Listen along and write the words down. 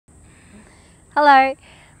Hello,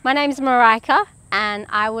 my name is Maryke and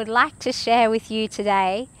I would like to share with you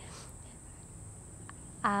today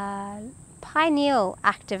pineal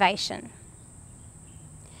activation,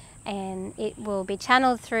 and it will be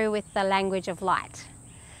channeled through with the language of light.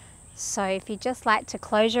 So if you just like to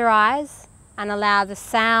close your eyes and allow the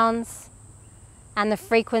sounds and the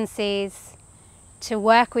frequencies to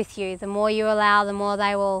work with you, the more you allow, the more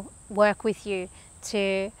they will work with you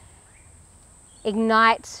to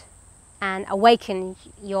ignite and awaken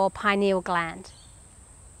your pineal gland.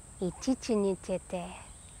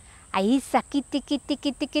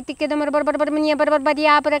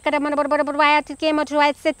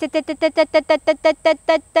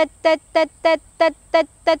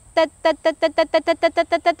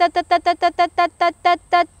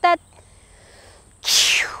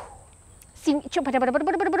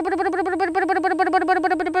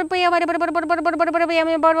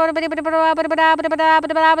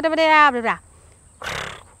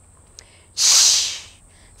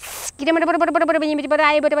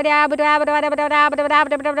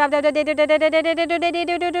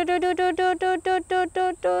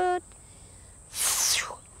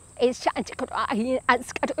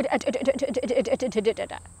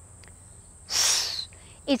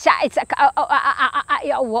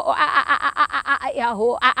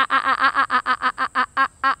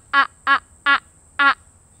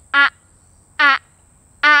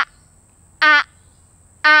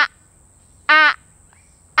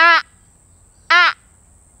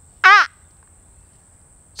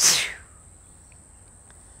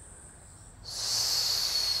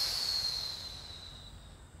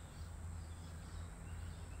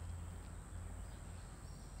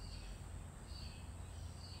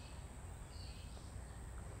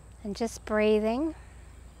 And just breathing,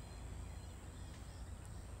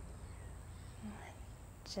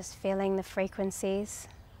 just feeling the frequencies,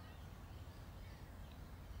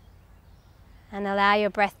 and allow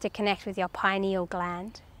your breath to connect with your pineal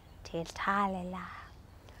gland.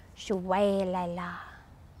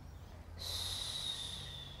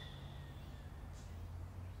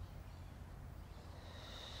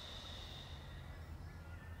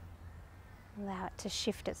 Allow it to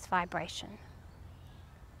shift its vibration,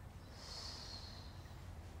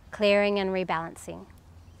 clearing and rebalancing.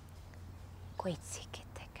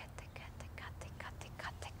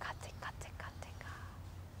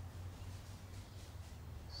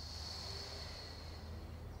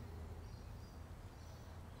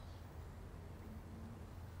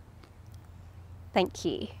 Thank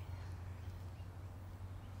you.